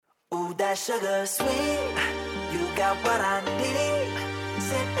Ooh, that sugar sweet, you got what I need.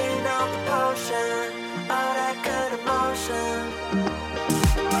 Sipping on the potion, all that good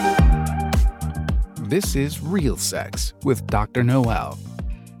emotion. This is Real Sex with Dr. Noel.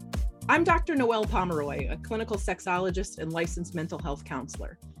 I'm Dr. Noel Pomeroy, a clinical sexologist and licensed mental health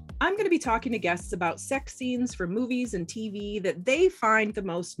counselor. I'm going to be talking to guests about sex scenes from movies and TV that they find the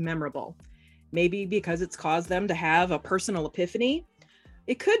most memorable. Maybe because it's caused them to have a personal epiphany.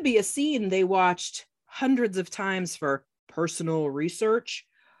 It could be a scene they watched hundreds of times for personal research,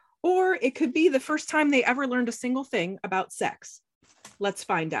 or it could be the first time they ever learned a single thing about sex. Let's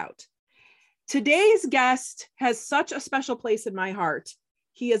find out. Today's guest has such a special place in my heart.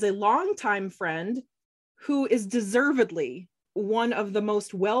 He is a longtime friend who is deservedly one of the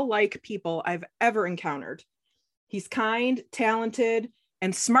most well-liked people I've ever encountered. He's kind, talented,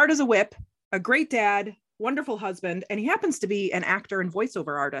 and smart as a whip, a great dad, wonderful husband, and he happens to be an actor and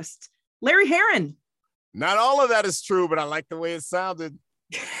voiceover artist. Larry Herron. Not all of that is true, but I like the way it sounded.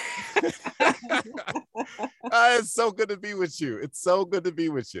 It's so good to be with you. It's so good to be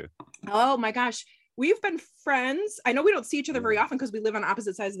with you. Oh my gosh. We've been friends. I know we don't see each other very often because we live on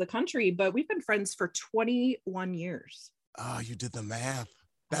opposite sides of the country, but we've been friends for 21 years. Oh, you did the math.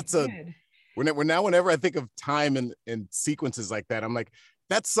 Whenever I think of time and sequences like that, I'm like,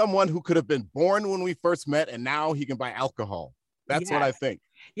 that's someone who could have been born when we first met, and now he can buy alcohol. That's what I think.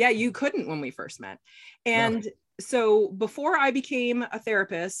 Yeah, you couldn't when we first met. And so before I became a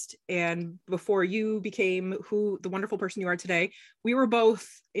therapist and before you became the wonderful person you are today, we were both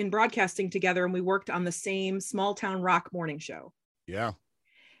in broadcasting together and we worked on the same small town rock morning show. Yeah.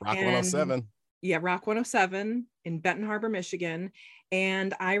 Rock 107. Yeah, Rock 107 in Benton Harbor, Michigan.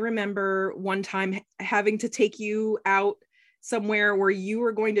 And I remember one time having to take you out somewhere where you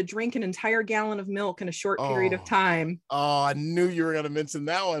were going to drink an entire gallon of milk in a short period of time. Oh, I knew you were going to mention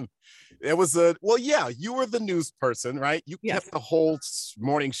that one. It was you were the news person, right? You kept the whole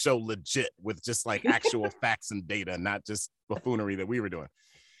morning show legit with just like actual facts and data, not just buffoonery that we were doing.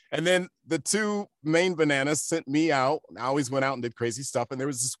 And then the two main bananas sent me out. I always went out and did crazy stuff. And there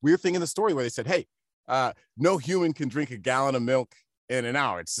was this weird thing in the story where they said, hey, no human can drink a gallon of milk in an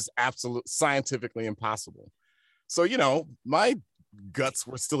hour. It's just absolute scientifically impossible. So, my guts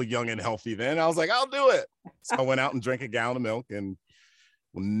were still young and healthy then. I was like, I'll do it. So I went out and drank a gallon of milk and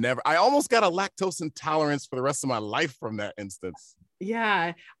I almost got a lactose intolerance for the rest of my life from that instance.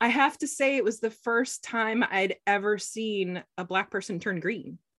 Yeah, I have to say it was the first time I'd ever seen a Black person turn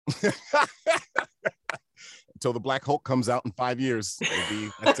green. Until the Black Hulk comes out in 5 years.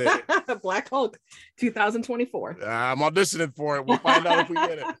 That's it. Black Hulk 2024. I'm auditioning for it. We'll find out if we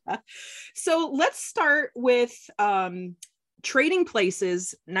get it. So let's start with Trading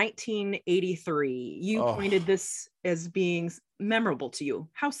Places 1983. You pointed this as being memorable to you.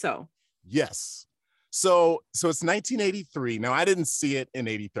 How so? Yes. So it's 1983. Now, I didn't see it in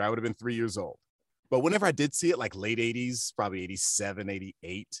 83. I would have been 3 years old. But whenever I did see it, like late 80s, probably 87,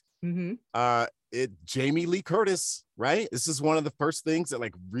 88, Jamie Lee Curtis, right? This is one of the first things that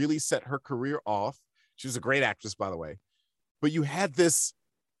like really set her career off. She was a great actress, by the way. But you had this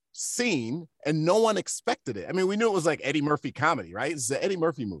scene and no one expected it. I mean, we knew it was like Eddie Murphy comedy, right? It's an Eddie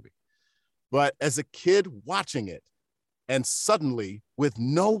Murphy movie. But as a kid watching it, and suddenly with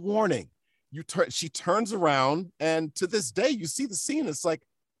no warning, she turns around, and to this day, you see the scene. It's like,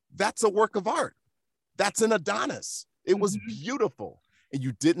 that's a work of art. That's an Adonis. It was beautiful. And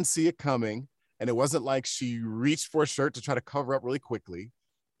you didn't see it coming. And it wasn't like she reached for a shirt to try to cover up really quickly.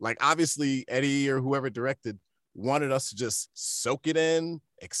 Like, obviously, Eddie or whoever directed wanted us to just soak it in,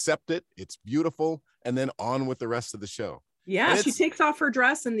 accept it. It's beautiful. And then on with the rest of the show. Yeah, she takes off her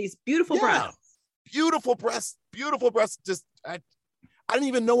dress and these beautiful breasts. Beautiful breasts. Just, I didn't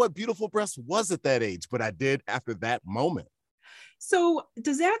even know what beautiful breasts was at that age, but I did after that moment. So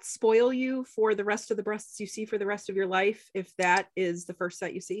does that spoil you for the rest of the breasts you see for the rest of your life, if that is the first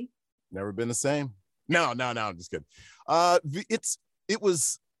set you see? Never been the same. No, I'm just kidding.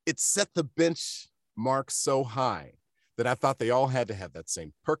 It set the benchmark so high that I thought they all had to have that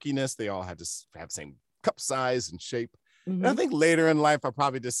same perkiness. They all had to have the same cup size and shape. And I think later in life, I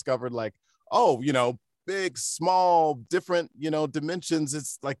probably discovered like, big, small, different, dimensions.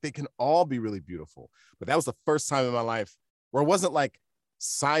 It's like they can all be really beautiful. But that was the first time in my life where it wasn't like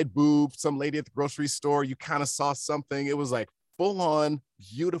side boob, some lady at the grocery store, you kind of saw something. It was like full on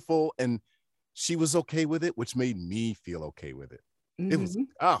beautiful. And she was okay with it, which made me feel okay with it. It was,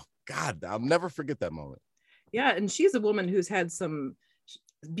 oh God, I'll never forget that moment. Yeah. And she's a woman who's had some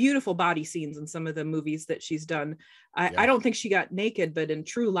beautiful body scenes in some of the movies that she's done. I don't think she got naked, but in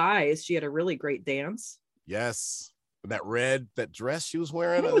True Lies, she had a really great dance. Yes. that dress she was I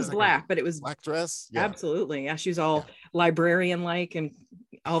wearing. think it was black, but it was black dress. Yeah. Absolutely. Yeah. She was all librarian-like and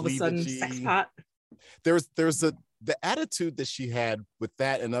all of a sudden sex pot. There's the attitude that she had with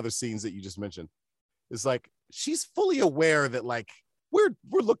that and other scenes that you just mentioned is like, she's fully aware that like, we're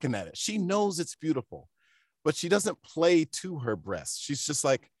looking at it. She knows it's beautiful, but she doesn't play to her breasts. She's just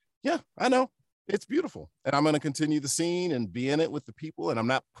like, yeah, I know it's beautiful. And I'm going to continue the scene and be in it with the people. And I'm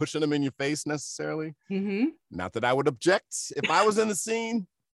not pushing them in your face necessarily. Mm-hmm. Not that I would object if I was in the scene,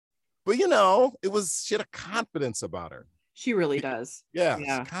 but she had a confidence about her. She really does.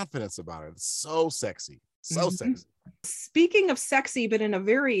 Yeah. Confidence about her. It's so sexy. So sexy. Speaking of sexy, but in a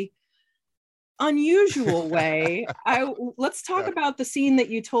very unusual way, let's talk about the scene that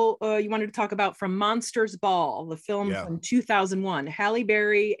you wanted to talk about from Monsters Ball, the film from 2001, Halle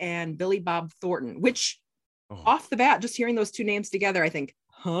Berry and Billy Bob Thornton, which off the bat, just hearing those two names together, I think,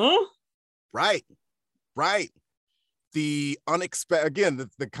 huh? Right. The unexpected, again,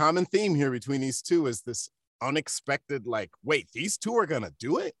 the common theme here between these two is this unexpected, like, wait, these two are gonna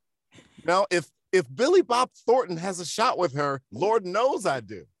do it? Now, if Billy Bob Thornton has a shot with her, Lord knows I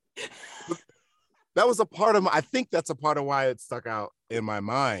do. That was I think that's a part of why it stuck out in my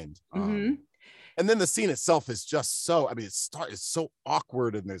mind. And then the scene itself is just so, it's so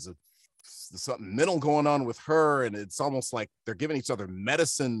awkward, and there's something mental going on with her, and it's almost like they're giving each other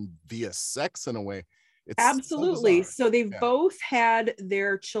medicine via sex in a way. It's absolutely. So they've both had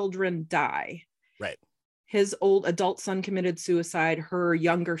their children die. Right. His old adult son committed suicide. Her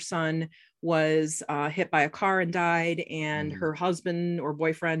younger son was hit by a car and died, and her husband or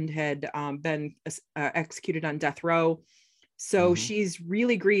boyfriend had been executed on death row. So she's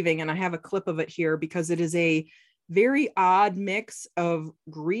really grieving, and I have a clip of it here because it is a very odd mix of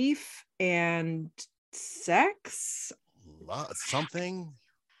grief and sex. Something.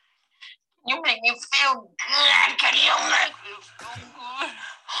 You make me feel good. Can you make me feel good?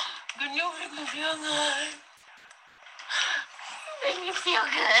 Can you make me feel good? Make me feel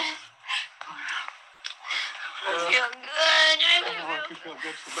good. I feel good.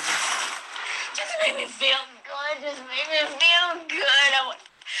 Just make me feel good. Just make me feel good. I want to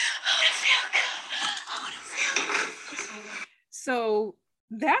feel good. I want to feel good. So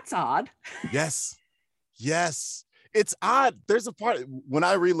that's odd. Yes. It's odd. There's a part when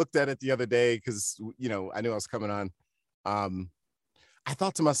I re-looked at it the other day, because I knew I was coming on. I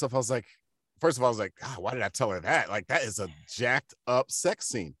thought to myself, I was like, first of all, I was like, God, why did I tell her that? Like, that is a jacked up sex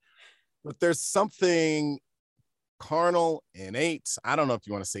scene. But there's something carnal, innate, I don't know if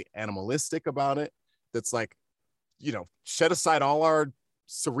you want to say animalistic about it, that's like, shed aside all our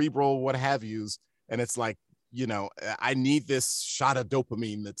cerebral what have yous, and it's like, I need this shot of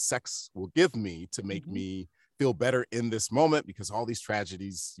dopamine that sex will give me to make me feel better in this moment, because all these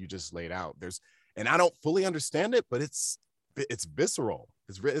tragedies you just laid out, and I don't fully understand it, but it's visceral.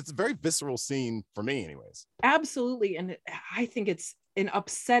 It's a very visceral scene for me anyways. Absolutely. And I think it's an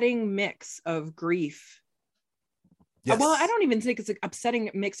upsetting mix of grief. Yes. Well, I don't even think it's an upsetting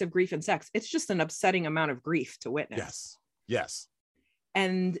mix of grief and sex. It's just an upsetting amount of grief to witness. Yes.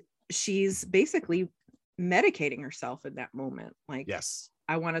 And she's basically medicating herself in that moment. Like,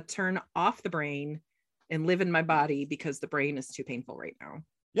 I want to turn off the brain and live in my body because the brain is too painful right now.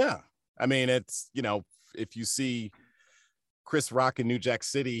 Yeah. It's, if you see Chris Rock in New Jack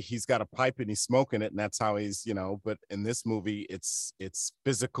City, he's got a pipe and he's smoking it, and that's how he's, but in this movie, it's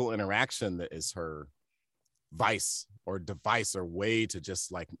physical interaction that is her vice or device or way to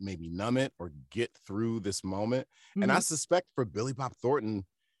just like maybe numb it or get through this moment. And I suspect for Billy Bob Thornton,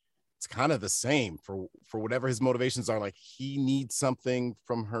 it's kind of the same for whatever his motivations are. Like, he needs something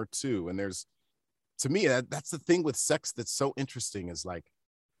from her too. And there's, to me, that's the thing with sex that's so interesting, is like,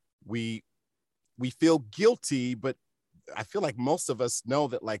 we feel guilty, but I feel like most of us know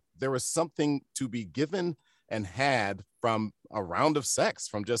that like there was something to be given and had from a round of sex,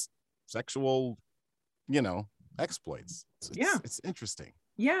 from just sexual, exploits. It's interesting.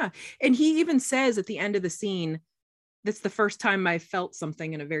 Yeah. And he even says at the end of the scene, that's the first time I felt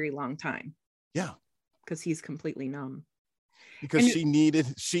something in a very long time. Yeah. Because he's completely numb. Because she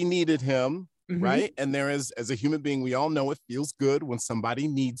needed him. Right. And there is, as a human being, we all know it feels good when somebody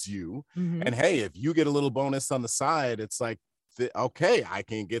needs you. And hey, if you get a little bonus on the side, it's like, okay, I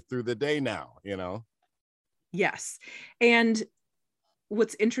can get through the day now, Yes. And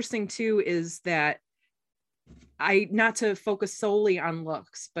what's interesting too is that not to focus solely on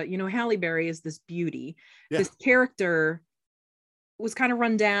looks, but Halle Berry is this beauty. This character was kind of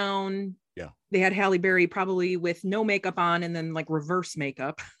run down. Yeah. They had Halle Berry probably with no makeup on, and then like reverse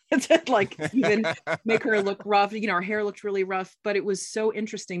makeup to like even make her look rough. Her hair looked really rough, but it was so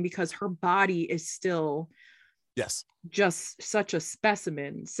interesting because her body is still Yes. just such a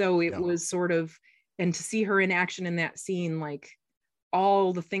specimen. So it Yeah. was sort of, and to see her in action in that scene, like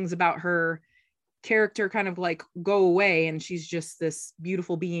all the things about her character kind of like go away, and she's just this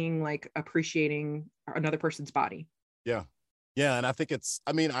beautiful being, like appreciating another person's body. Yeah. Yeah. And I think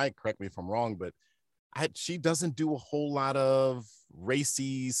correct me if I'm wrong, but she doesn't do a whole lot of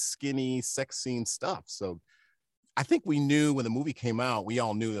racy, skinny, sex scene stuff. So I think we knew when the movie came out, we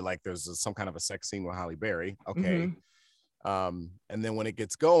all knew that like there's some kind of a sex scene with Halle Berry. Okay. And then when it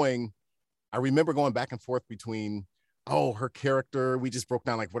gets going, I remember going back and forth between, oh, her character, we just broke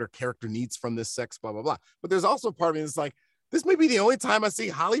down like what her character needs from this sex, blah, blah, blah. But there's also a part of me that's like, this may be the only time I see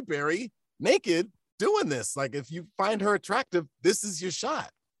Halle Berry naked doing this. Like, if you find her attractive, this is your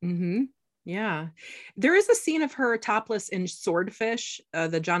shot. Yeah. There is a scene of her topless in Swordfish,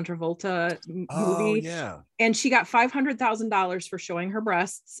 the John Travolta movie. Oh, yeah. And she got $500,000 for showing her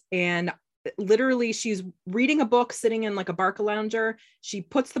breasts. And literally she's reading a book, sitting in like a Barca lounger. She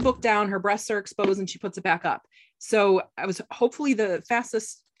puts the book down, her breasts are exposed, and she puts it back up. So I was hopefully the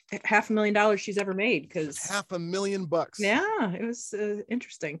fastest $500,000 she's ever made, because $500,000. Yeah, it was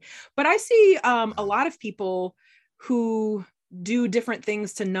interesting. But I see a lot of people who do different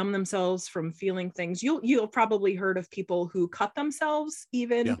things to numb themselves from feeling things. You'll probably heard of people who cut themselves,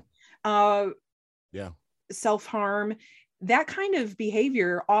 even self-harm. That kind of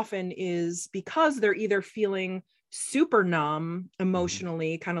behavior often is because they're either feeling super numb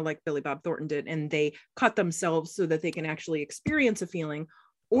emotionally, kind of like Billy Bob Thornton did, and they cut themselves so that they can actually experience a feeling,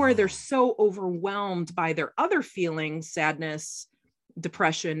 or they're so overwhelmed by their other feelings, sadness,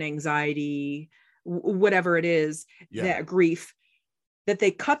 depression, anxiety, whatever it is, that grief, that they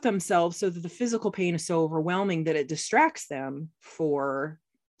cut themselves so that the physical pain is so overwhelming that it distracts them from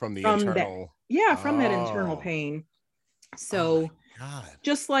that internal pain. So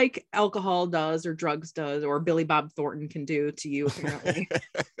just like alcohol does, or drugs does, or Billy Bob Thornton can do to you, apparently.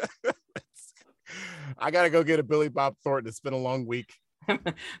 I gotta go get a Billy Bob Thornton. It's been a long week. I'm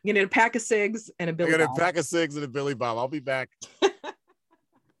gonna get a pack of cigs and a Billy Bob. A pack of cigs and a Billy Bob. I'll be back.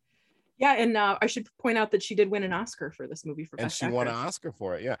 Yeah, and I should point out that she did win an Oscar for this movie for Best Actress. Won an Oscar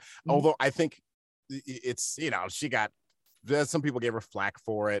for it, yeah. Although I think it's, she got, some people gave her flack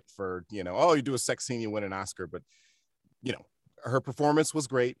for it, for, oh, you do a sex scene, you win an Oscar. But, her performance was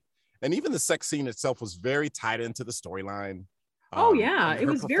great. And even the sex scene itself was very tied into the storyline. It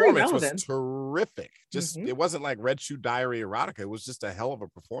was very relevant. Was terrific. Just it wasn't like Red Shoe Diary erotica. It was just a hell of a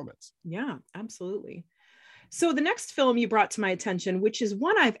performance. Yeah, absolutely. So the next film you brought to my attention, which is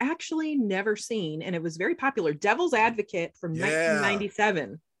one I've actually never seen, and it was very popular, Devil's Advocate from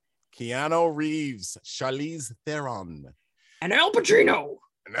 1997. Keanu Reeves, Charlize Theron, and Al Pacino.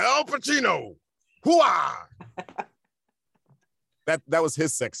 Hooah! That was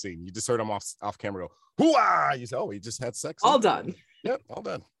his sex scene. You just heard him off camera go, hooah! You said, oh, he just had sex. All done. Yep, all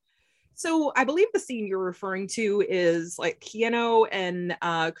done. So I believe the scene you're referring to is like Keanu and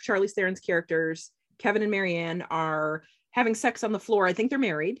Charlize Theron's characters, Kevin and Marianne, are having sex on the floor. I think they're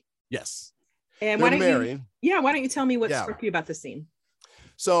married. Yes. And why don't you tell me what struck you about the scene?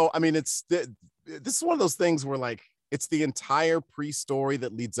 So, I mean, this is one of those things where, like, it's the entire pre-story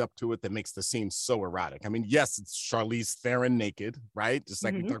that leads up to it that makes the scene so erotic. I mean, yes, it's Charlize Theron naked, right? Just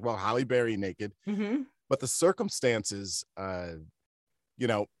like we talked about Halle Berry naked. But the circumstances, they're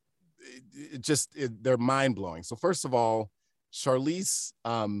mind-blowing. So first of all, Charlize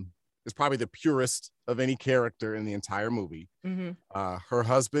is probably the purest of any character in the entire movie. Her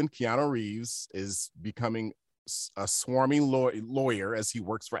husband, Keanu Reeves, is becoming a swarming lawyer as he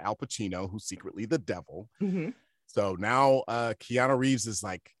works for Al Pacino, who's secretly the devil. So now Keanu Reeves is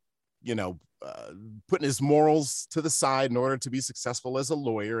like, putting his morals to the side in order to be successful as a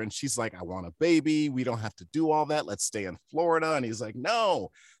lawyer. And she's like, I want a baby. We don't have to do all that. Let's stay in Florida. And he's like,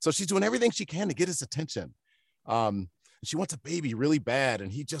 no. So she's doing everything she can to get his attention. She wants a baby really bad, and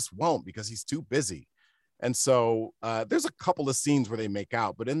he just won't because he's too busy. And so there's a couple of scenes where they make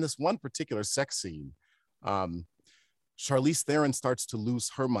out, but in this one particular sex scene, Charlize Theron starts to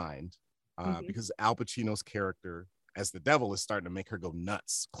lose her mind because Al Pacino's character as the devil is starting to make her go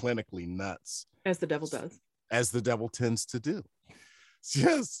nuts, clinically nuts. As the devil does. As the devil tends to do.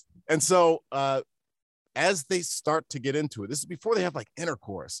 Yes. And so as they start to get into it, this is before they have like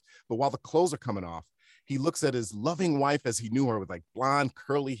intercourse, but while the clothes are coming off, he looks at his loving wife as he knew her, with like blonde,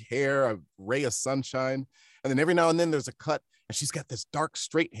 curly hair, a ray of sunshine. And then every now and then there's a cut and she's got this dark,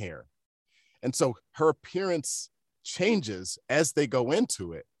 straight hair. And so her appearance changes as they go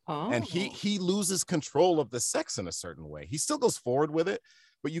into it. And he loses control of the sex in a certain way. He still goes forward with it,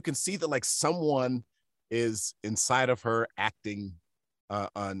 but you can see that like someone is inside of her acting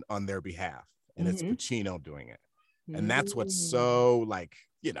on their behalf. and it's Pacino doing it. And that's what's so like,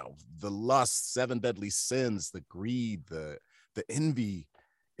 you know, the lust, 7 deadly sins, the greed, the envy.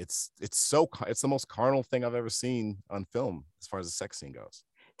 It's the most carnal thing I've ever seen on film as far as the sex scene goes.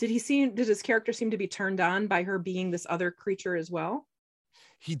 Did his character seem to be turned on by her being this other creature as well?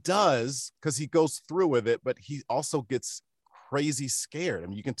 He does, because he goes through with it, but he also gets crazy scared. I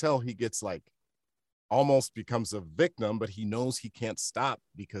mean, you can tell he gets like almost becomes a victim, but he knows he can't stop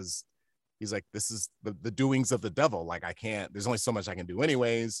because he's like, this is the doings of the devil. Like, there's only so much I can do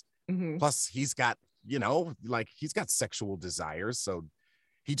anyways. Plus he's got, you know, like he's got sexual desires. So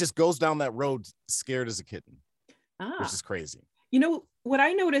he just goes down that road scared as a kitten, which is crazy. You know, what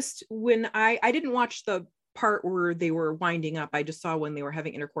I noticed when I didn't watch the part where they were winding up. I just saw when they were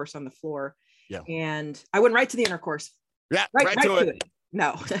having intercourse on the floor. Yeah. And I went right to the intercourse. Yeah, right to it.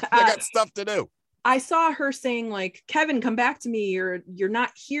 No. I got stuff to do. I saw her saying like, Kevin, come back to me. You're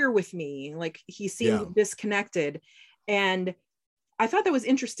not here with me. Like he seemed disconnected. And I thought that was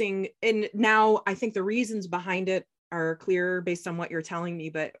interesting. And now I think the reasons behind it are clear based on what you're telling me,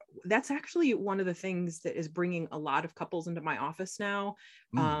 but that's actually one of the things that is bringing a lot of couples into my office now.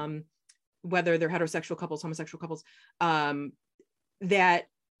 Whether they're heterosexual couples, homosexual couples, that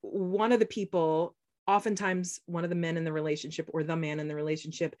one of the people, oftentimes one of the men in the relationship or the man in the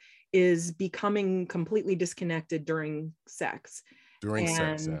relationship is becoming completely disconnected during sex.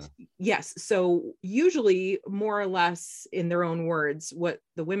 Yes. So usually more or less in their own words, what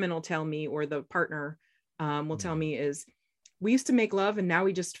the women will tell me or the partner will tell me is, we used to make love and now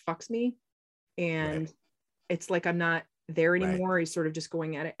he just fucks me. And it's like, I'm not there anymore. He's sort of just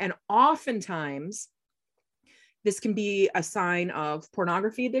going at it. And oftentimes this can be a sign of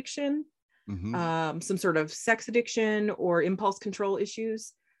pornography addiction, some sort of sex addiction or impulse control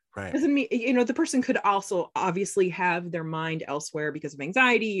issues. Doesn't mean, you know, the person could also obviously have their mind elsewhere because of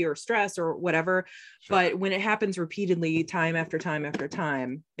anxiety or stress or whatever. But when it happens repeatedly, time after time after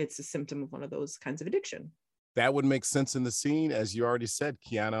time, it's a symptom of one of those kinds of addiction. That would make sense in the scene. As you already said,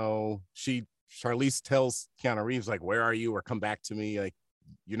 Charlize tells Keanu Reeves, like, where are you? Or come back to me. Like,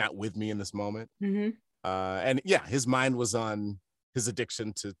 you're not with me in this moment. And yeah, his mind was on his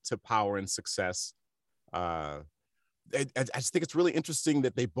addiction to power and success. I just think it's really interesting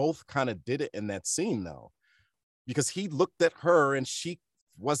that they both kind of did it in that scene though, because he looked at her and she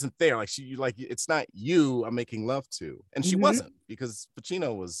wasn't there. Like it's not you I'm making love to. And she wasn't, because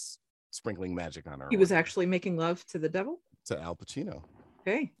Pacino was sprinkling magic on her. He was actually making love to the devil? To Al Pacino.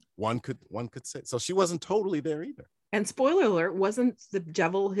 Okay. One could say. So she wasn't totally there either. And spoiler alert, wasn't the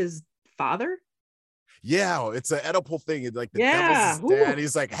devil his father? Yeah, it's an Oedipal thing. It's like the devil's his dad.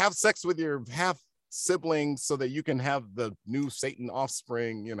 He's like, have sex with your half sibling so that you can have the new Satan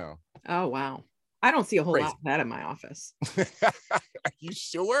offspring, you know. Oh, wow. I don't see a whole lot of that in my office. Are you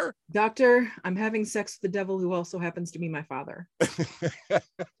sure? Doctor, I'm having sex with the devil who also happens to be my father.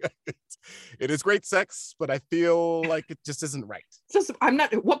 It is great sex, but I feel like it just isn't right.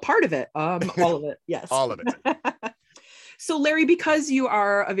 What part of it? All of it. Yes. All of it. So Larry, because you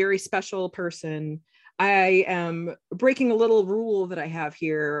are a very special person, I am breaking a little rule that I have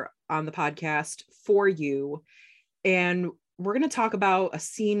here on the podcast for you. And we're going to talk about a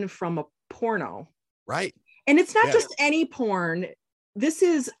scene from a porno. Right. And it's not just any porn. This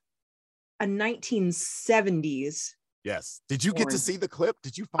is a 1970s. Yes. Did you get to see the clip?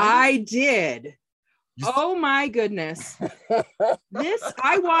 Did you find I did. Oh my goodness. This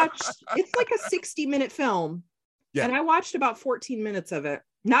I watched, it's like a 60-minute film. Yeah. And I watched about 14 minutes of it.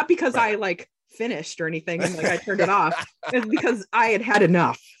 Not because I like finished or anything and like I turned it off. It's because I had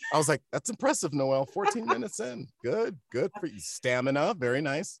enough. I was like, that's impressive, Noelle. 14 minutes in. Good for you. Stamina. Very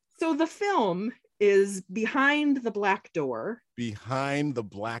nice. So the film is Behind the Black Door. Behind the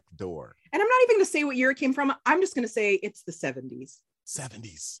Black Door. And I'm not even going to say what year it came from. I'm just going to say it's the 70s.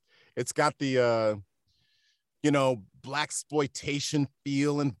 70s. It's got the, blaxploitation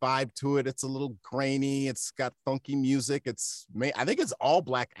feel and vibe to it. It's a little grainy. It's got funky music. I think it's all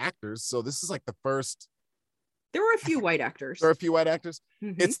black actors. So this is like the first. There were a few white actors.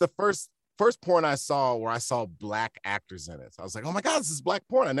 Mm-hmm. It's the first porn I saw where I saw black actors in it. So I was like, oh my God, this is black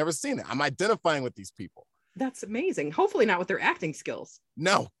porn. I've never seen it. I'm identifying with these people. That's amazing. Hopefully not with their acting skills.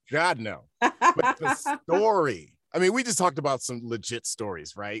 No, God, no. But the story. I mean, we just talked about some legit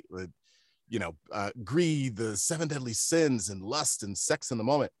stories, right? Greed, the 7 deadly sins, and lust and sex in the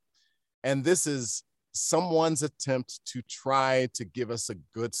moment. And this is someone's attempt to try to give us a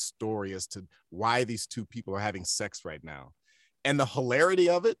good story as to why these two people are having sex right now. And the hilarity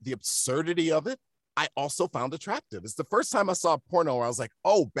of it, the absurdity of it, I also found attractive. It's the first time I saw a porno where I was like,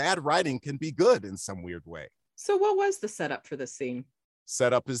 oh, bad writing can be good in some weird way. So what was the setup for this scene?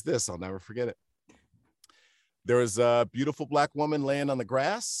 Setup is this. I'll never forget it. There is a beautiful Black woman laying on the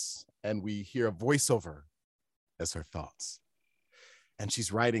grass, and we hear a voiceover as her thoughts. And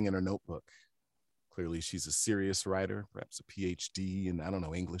she's writing in her notebook. Clearly, she's a serious writer, perhaps a PhD in, I don't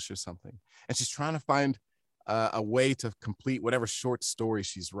know, English or something. And she's trying to find a way to complete whatever short story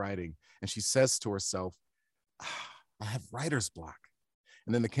she's writing. And she says to herself, I have writer's block.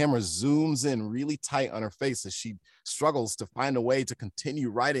 And then the camera zooms in really tight on her face as she struggles to find a way to continue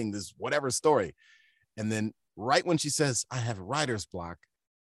writing this whatever story. And then right when she says, I have writer's block,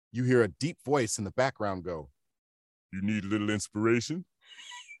 you hear a deep voice in the background go, you need a little inspiration?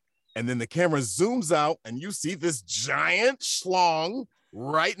 And then the camera zooms out and you see this giant schlong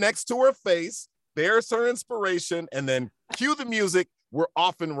right next to her face. There's her inspiration. And then cue the music. We're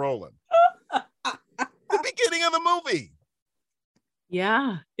off and rolling. The beginning of the movie.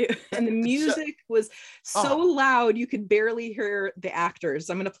 Yeah. And the music was so loud you could barely hear the actors.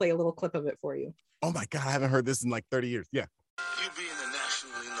 I'm going to play a little clip of it for you. Oh my God, I haven't heard this in like 30 years. Yeah. You being a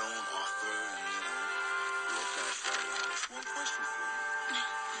nationally known author and, real-class writer, just one question for you.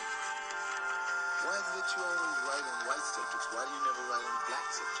 Why is it you only write on white subjects? Why do you never write on black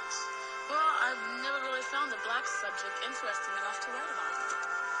subjects? Well, I've never really found the black subject interesting enough to write about it.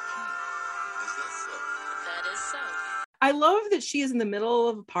 Is that so? That is so. I love that she is in the middle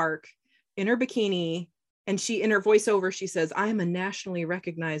of a park in her bikini, and she, in her voiceover, she says, I am a nationally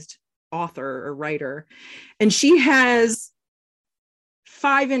recognized author or writer. And she has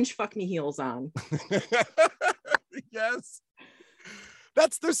 5-inch fuck me heels on. Yes.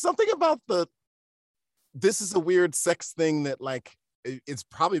 There's something about this is a weird sex thing that like, it's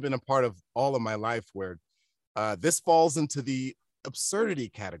probably been a part of all of my life where this falls into the absurdity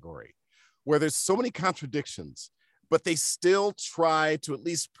category where there's so many contradictions, but they still try to at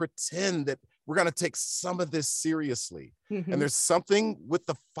least pretend that we're going to take some of this seriously. Mm-hmm. And there's something with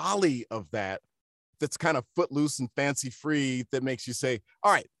the folly of that's kind of footloose and fancy free that makes you say,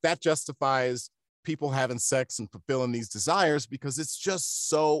 all right, that justifies people having sex and fulfilling these desires because it's just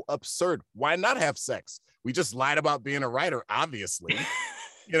so absurd. Why not have sex? We just lied about being a writer, obviously.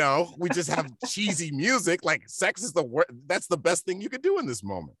 We just have cheesy music. Like sex is that's the best thing you could do in this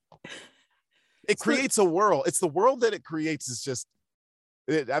moment. It creates a world. It's the world that it creates is just,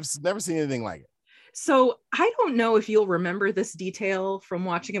 I've never seen anything like it. So I don't know if you'll remember this detail from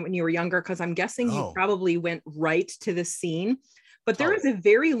watching it when you were younger, because I'm guessing you probably went right to this scene, but there is a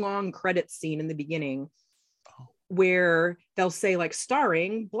very long credit scene in the beginning where they'll say like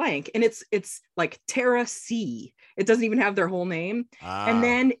starring blank, and it's like Tara C. It doesn't even have their whole name. And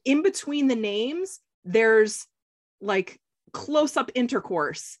then in between the names, there's like close-up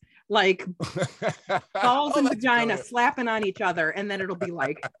intercourse, like balls and vagina slapping on each other. And then it'll be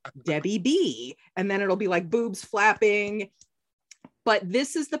like Debbie B. And then it'll be like boobs flapping. But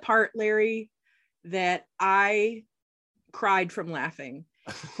this is the part, Larry, that I cried from laughing.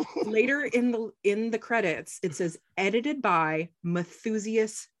 Later in the credits, it says edited by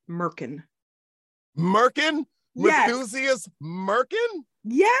Mathusius Merkin. Merkin? Yes. Mathusius Merkin?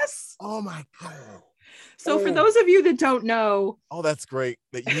 Yes. Oh my God. So for those of you that don't know. Oh, that's great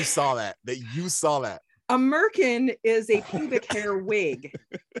that you saw that. A merkin is a pubic hair wig.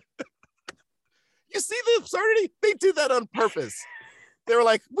 You see the absurdity? They did that on purpose. They were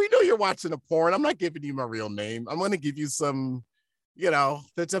like, we know you're watching a porn. I'm not giving you my real name. I'm going to give you some, I'm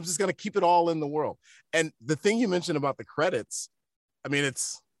just going to keep it all in the world. And the thing you mentioned about the credits, I mean,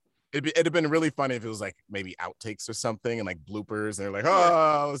 it'd have been really funny if it was like maybe outtakes or something and like bloopers. And they're like,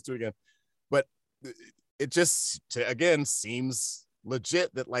 oh, let's do it again. But it just, again, seems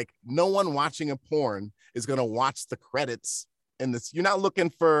legit that like no one watching a porn is going to watch the credits in this. You're not looking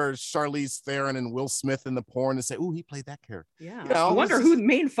for Charlize Theron and Will Smith in the porn and say, oh, he played that character. Yeah. I wonder who the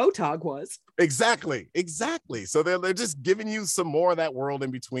main photog was. Exactly. So they're just giving you some more of that world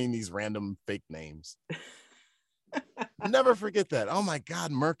in between these random fake names. Never forget that. Oh my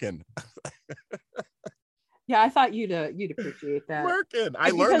God, Merkin. Yeah, I thought you'd appreciate that. Merkin. I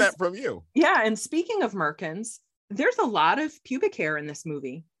learned that from you. Yeah, and speaking of Merkins, there's a lot of pubic hair in this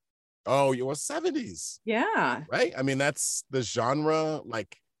movie. Oh, you were 70s. Yeah. Right? I mean, that's the genre.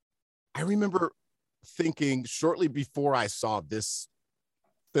 Like, I remember thinking shortly before I saw this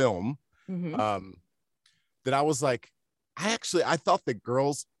film, that I was like, I thought the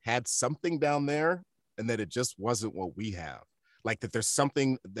girls had something down there and that it just wasn't what we have. Like that there's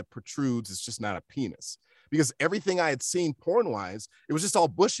something that protrudes. It's just not a penis. Because everything I had seen porn-wise, it was just all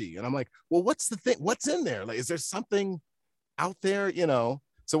bushy. And I'm like, well, what's the thing? What's in there? Like, is there something out there, So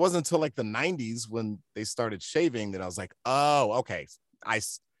it wasn't until like the 90s when they started shaving that I was like, oh, okay. I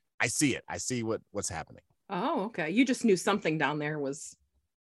see it. I see what's happening. Oh, okay. You just knew something down there was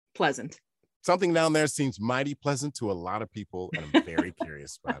pleasant. Something down there seems mighty pleasant to a lot of people, and I'm very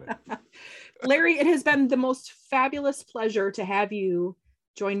curious about it. Larry, it has been the most fabulous pleasure to have you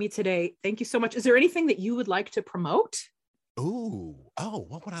join me today. Thank you so much. Is there anything that you would like to promote?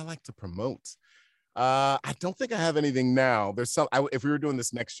 What would I like to promote? I don't think I have anything now. There's some. If we were doing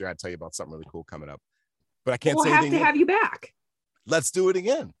this next year, I'd tell you about something really cool coming up. But I can't say anything. We'll have to have you back. Let's do it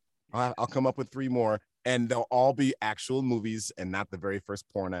again. I'll come up with 3 more. And they'll all be actual movies and not the very first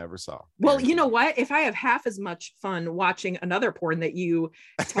porn I ever saw. Well, you know what? If I have half as much fun watching another porn that you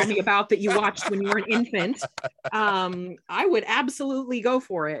tell me about that you watched when you were an infant, I would absolutely go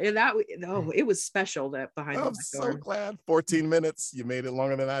for it. And it was special that behind the I'm so glad. 14 minutes. You made it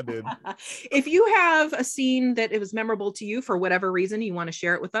longer than I did. If you have a scene that it was memorable to you for whatever reason, you want to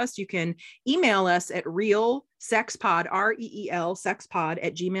share it with us, you can email us at reelsexpod, REEL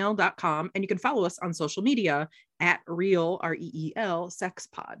sexpod@gmail.com. And you can follow us on social media at Reel, REEL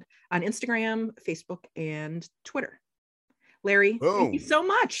sexpod on Instagram, Facebook, and Twitter. Larry, thank you so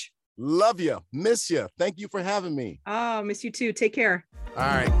much. Love you. Miss you. Thank you for having me. Oh, miss you too. Take care. All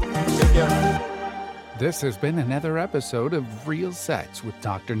right. Take care. This has been another episode of Real Sex with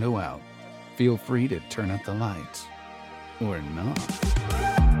Dr. Noel. Feel free to turn up the lights or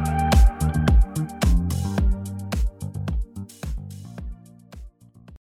not.